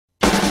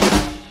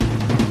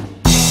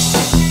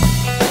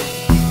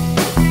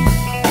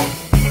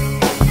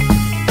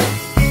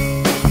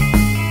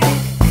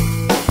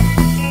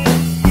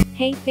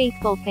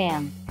faithful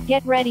fam.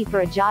 Get ready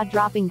for a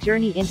jaw-dropping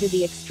journey into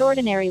the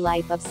extraordinary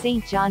life of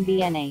Saint John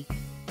Vianney.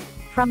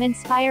 From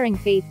inspiring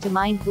faith to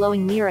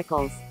mind-blowing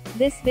miracles,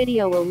 this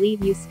video will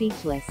leave you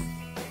speechless.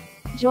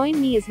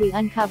 Join me as we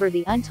uncover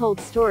the untold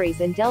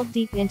stories and delve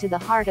deep into the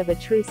heart of a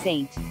true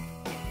saint.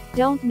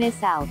 Don't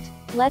miss out.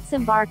 Let's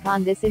embark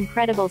on this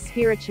incredible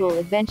spiritual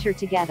adventure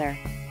together.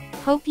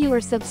 Hope you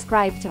are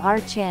subscribed to our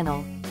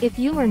channel. If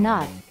you are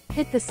not,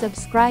 hit the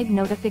subscribe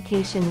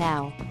notification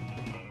now.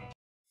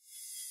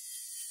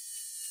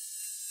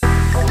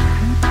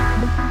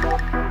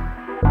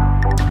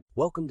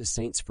 Welcome to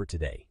Saints for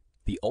Today,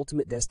 the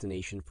ultimate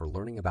destination for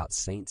learning about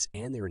saints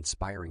and their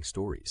inspiring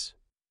stories.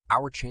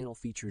 Our channel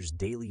features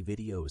daily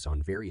videos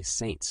on various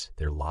saints,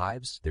 their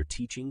lives, their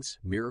teachings,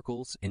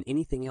 miracles, and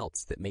anything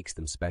else that makes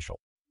them special.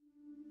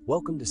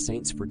 Welcome to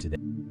Saints for Today.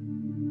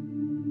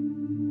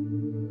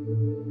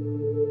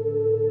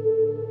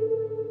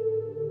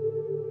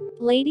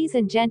 Ladies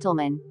and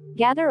gentlemen,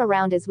 gather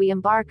around as we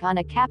embark on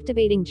a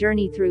captivating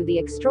journey through the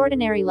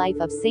extraordinary life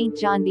of Saint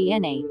John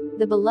Vianney,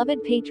 the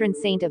beloved patron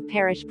saint of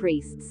parish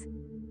priests.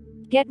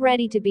 Get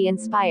ready to be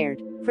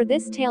inspired, for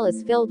this tale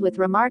is filled with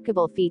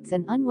remarkable feats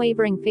and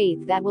unwavering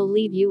faith that will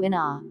leave you in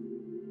awe.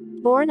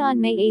 Born on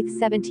May 8,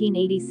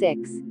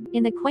 1786,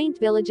 in the quaint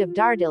village of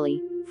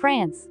Dardilly,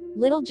 France,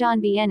 little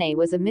John Vianney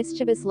was a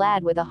mischievous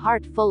lad with a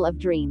heart full of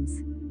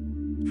dreams.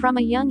 From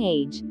a young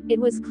age, it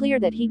was clear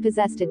that he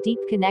possessed a deep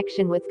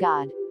connection with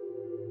God.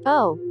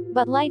 Oh,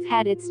 but life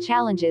had its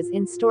challenges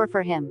in store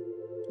for him.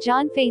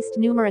 John faced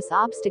numerous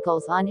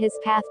obstacles on his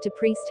path to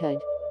priesthood.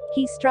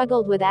 He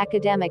struggled with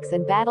academics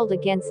and battled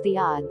against the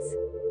odds.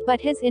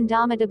 But his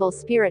indomitable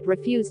spirit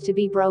refused to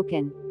be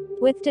broken.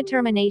 With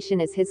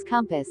determination as his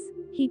compass,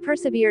 he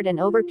persevered and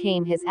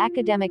overcame his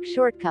academic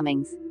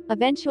shortcomings,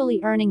 eventually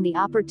earning the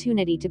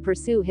opportunity to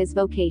pursue his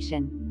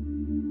vocation.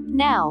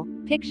 Now,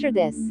 picture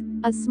this: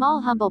 a small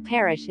humble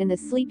parish in the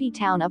sleepy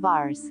town of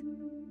Ars.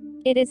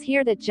 It is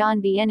here that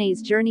John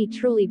Vianney's journey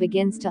truly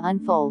begins to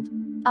unfold.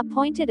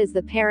 Appointed as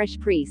the parish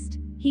priest,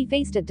 he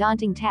faced a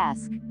daunting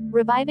task: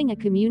 reviving a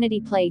community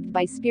plagued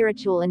by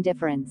spiritual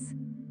indifference.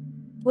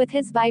 With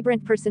his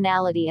vibrant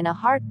personality and a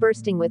heart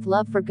bursting with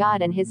love for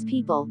God and his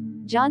people,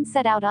 John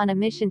set out on a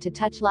mission to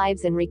touch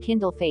lives and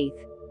rekindle faith.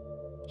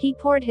 He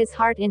poured his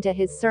heart into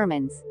his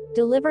sermons,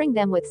 delivering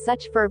them with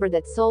such fervor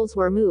that souls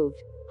were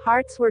moved,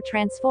 hearts were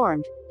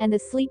transformed, and the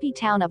sleepy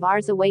town of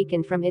Ars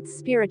awakened from its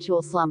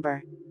spiritual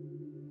slumber.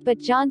 But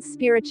John's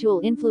spiritual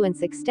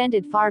influence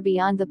extended far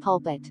beyond the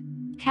pulpit.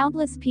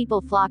 Countless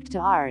people flocked to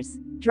Ars,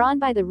 drawn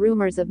by the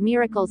rumors of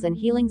miracles and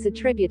healings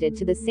attributed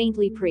to the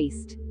saintly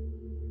priest.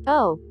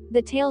 Oh,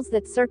 the tales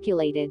that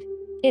circulated.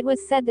 It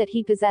was said that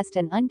he possessed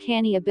an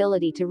uncanny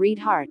ability to read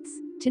hearts,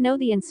 to know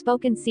the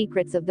unspoken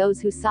secrets of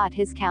those who sought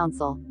his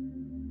counsel.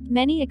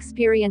 Many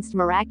experienced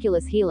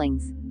miraculous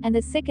healings, and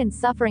the sick and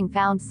suffering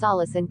found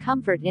solace and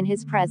comfort in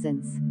his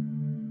presence.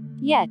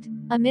 Yet,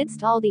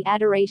 amidst all the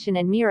adoration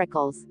and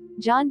miracles,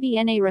 John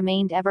Vianney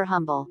remained ever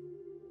humble.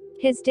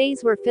 His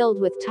days were filled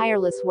with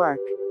tireless work,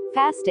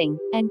 fasting,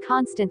 and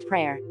constant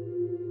prayer.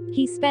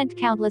 He spent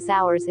countless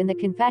hours in the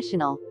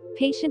confessional,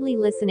 patiently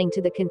listening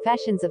to the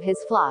confessions of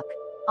his flock,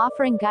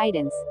 offering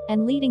guidance,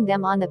 and leading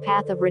them on the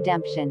path of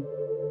redemption.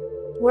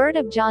 Word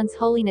of John's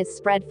holiness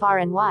spread far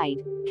and wide,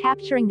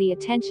 capturing the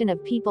attention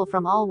of people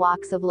from all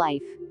walks of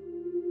life.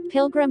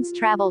 Pilgrims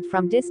traveled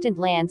from distant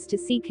lands to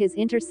seek his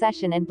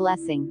intercession and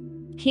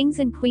blessing. Kings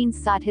and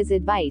queens sought his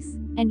advice,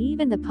 and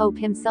even the Pope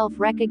himself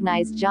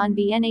recognized John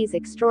Vianney's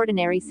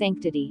extraordinary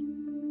sanctity.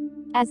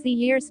 As the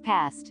years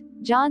passed,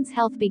 John's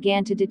health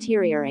began to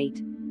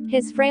deteriorate.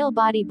 His frail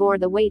body bore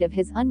the weight of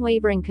his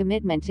unwavering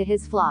commitment to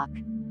his flock.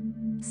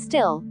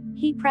 Still,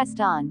 he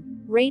pressed on,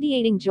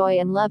 radiating joy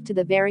and love to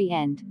the very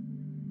end.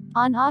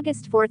 On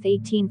August 4,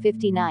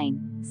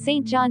 1859,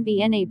 Saint John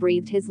Vianney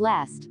breathed his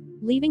last,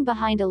 leaving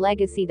behind a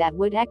legacy that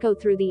would echo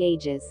through the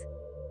ages.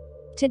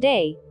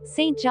 Today,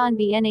 Saint John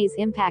Vianney's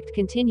impact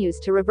continues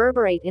to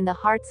reverberate in the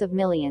hearts of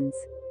millions.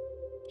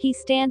 He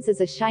stands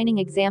as a shining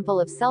example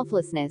of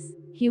selflessness,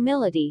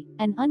 humility,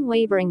 and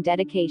unwavering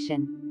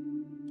dedication.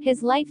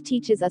 His life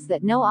teaches us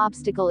that no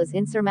obstacle is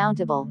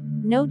insurmountable,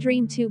 no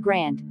dream too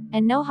grand,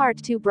 and no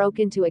heart too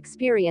broken to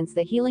experience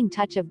the healing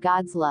touch of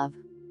God's love.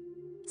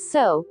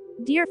 So,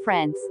 dear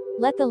friends,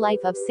 let the life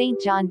of Saint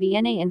John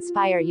Vianney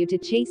inspire you to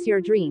chase your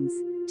dreams,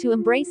 to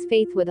embrace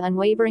faith with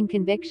unwavering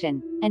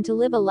conviction, and to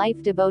live a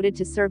life devoted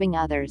to serving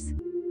others.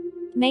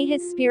 May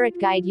his spirit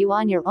guide you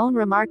on your own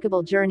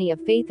remarkable journey of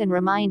faith and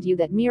remind you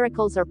that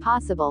miracles are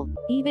possible,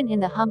 even in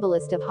the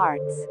humblest of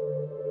hearts.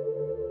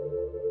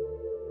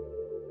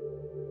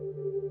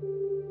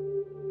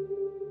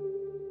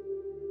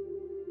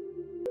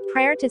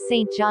 Prayer to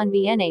Saint John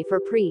Vianney for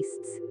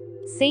priests.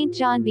 Saint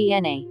John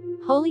Vianney,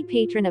 holy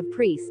patron of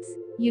priests,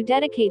 you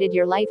dedicated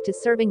your life to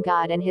serving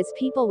God and his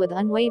people with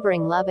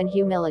unwavering love and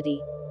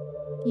humility.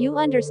 You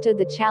understood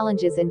the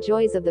challenges and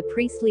joys of the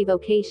priestly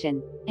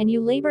vocation, and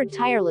you labored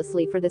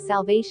tirelessly for the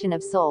salvation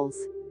of souls.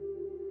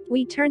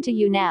 We turn to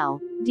you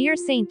now, dear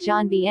Saint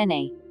John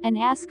Vianney, and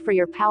ask for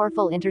your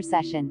powerful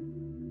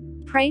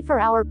intercession. Pray for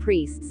our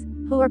priests,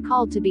 who are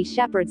called to be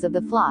shepherds of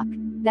the flock,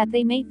 that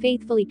they may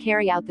faithfully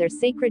carry out their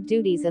sacred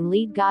duties and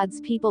lead God's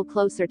people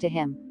closer to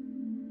Him.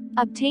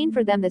 Obtain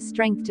for them the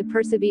strength to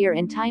persevere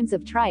in times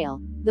of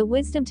trial, the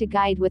wisdom to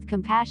guide with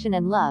compassion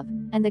and love,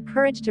 and the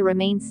courage to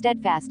remain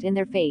steadfast in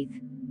their faith.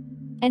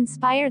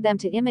 Inspire them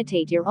to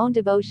imitate your own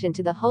devotion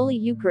to the Holy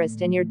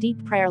Eucharist and your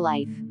deep prayer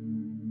life.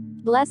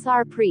 Bless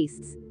our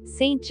priests,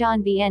 Saint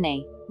John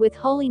Vianney, with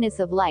holiness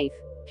of life,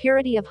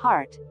 purity of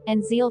heart,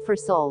 and zeal for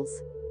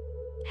souls.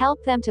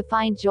 Help them to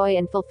find joy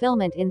and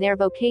fulfillment in their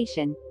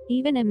vocation,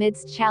 even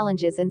amidst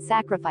challenges and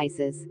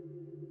sacrifices.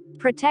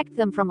 Protect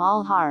them from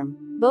all harm,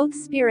 both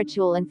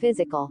spiritual and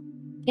physical.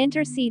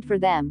 Intercede for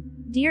them,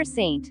 dear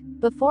Saint,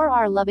 before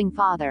our loving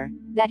Father,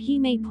 that He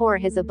may pour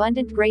His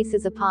abundant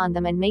graces upon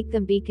them and make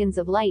them beacons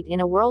of light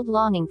in a world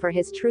longing for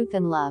His truth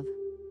and love.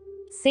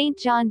 Saint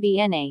John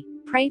Vianney,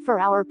 pray for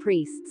our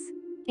priests.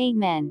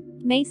 Amen.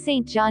 May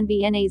Saint John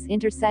Vianney's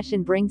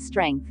intercession bring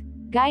strength,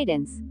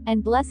 guidance,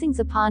 and blessings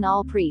upon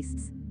all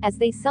priests, as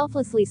they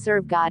selflessly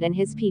serve God and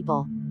His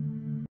people.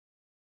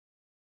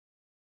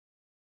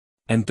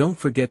 And don't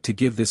forget to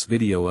give this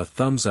video a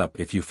thumbs up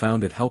if you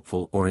found it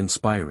helpful or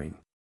inspiring.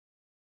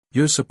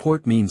 Your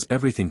support means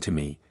everything to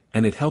me,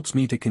 and it helps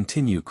me to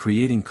continue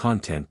creating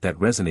content that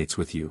resonates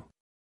with you.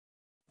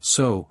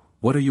 So,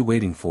 what are you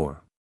waiting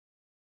for?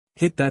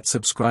 Hit that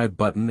subscribe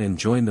button and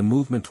join the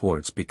movement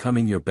towards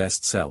becoming your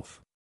best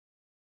self.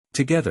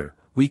 Together,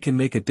 we can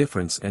make a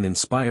difference and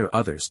inspire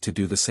others to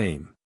do the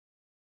same.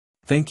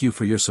 Thank you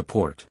for your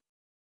support.